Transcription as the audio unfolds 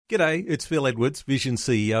G'day, it's Phil Edwards, Vision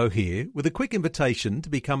CEO here, with a quick invitation to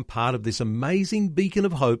become part of this amazing beacon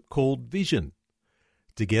of hope called Vision.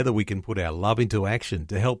 Together we can put our love into action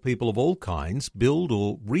to help people of all kinds build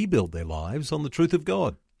or rebuild their lives on the truth of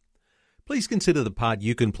God. Please consider the part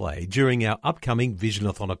you can play during our upcoming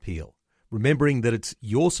Visionathon appeal, remembering that it's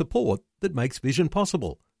your support that makes Vision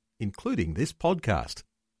possible, including this podcast.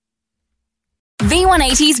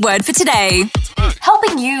 V180's word for today,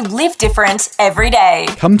 helping you live different every day.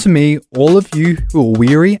 Come to me, all of you who are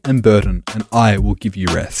weary and burdened, and I will give you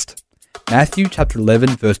rest. Matthew chapter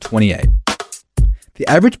 11, verse 28. The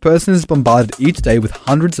average person is bombarded each day with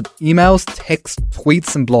hundreds of emails, texts,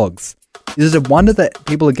 tweets, and blogs. Is it a wonder that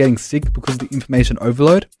people are getting sick because of the information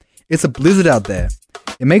overload? It's a blizzard out there.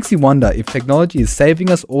 It makes you wonder, if technology is saving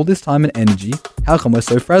us all this time and energy, how come we're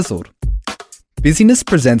so frazzled? Busyness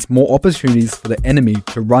presents more opportunities for the enemy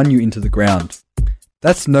to run you into the ground.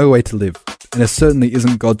 That's no way to live, and it certainly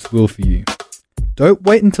isn't God's will for you. Don't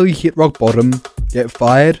wait until you hit rock bottom, get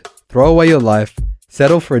fired, throw away your life,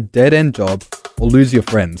 settle for a dead-end job, or lose your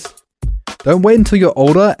friends. Don't wait until you're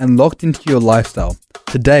older and locked into your lifestyle.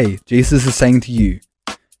 Today, Jesus is saying to you,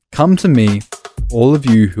 come to me, all of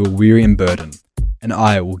you who are weary and burdened, and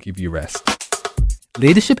I will give you rest.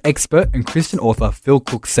 Leadership expert and Christian author Phil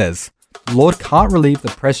Cook says, the Lord can't relieve the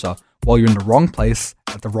pressure while you're in the wrong place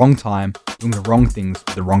at the wrong time, doing the wrong things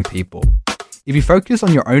with the wrong people. If you focus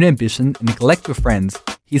on your own ambition and neglect your friends,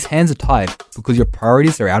 His hands are tied because your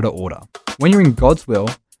priorities are out of order. When you're in God's will,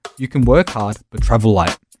 you can work hard but travel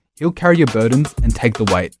light. He'll carry your burdens and take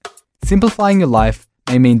the weight. Simplifying your life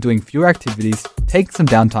may mean doing fewer activities, taking some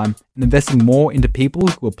downtime, and investing more into people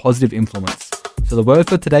who are positive influence. So the word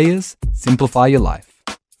for today is simplify your life.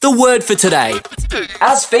 The word for today,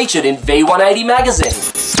 as featured in V180 magazine.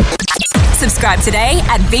 Subscribe today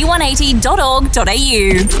at v180.org.au.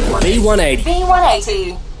 V180.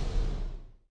 V180.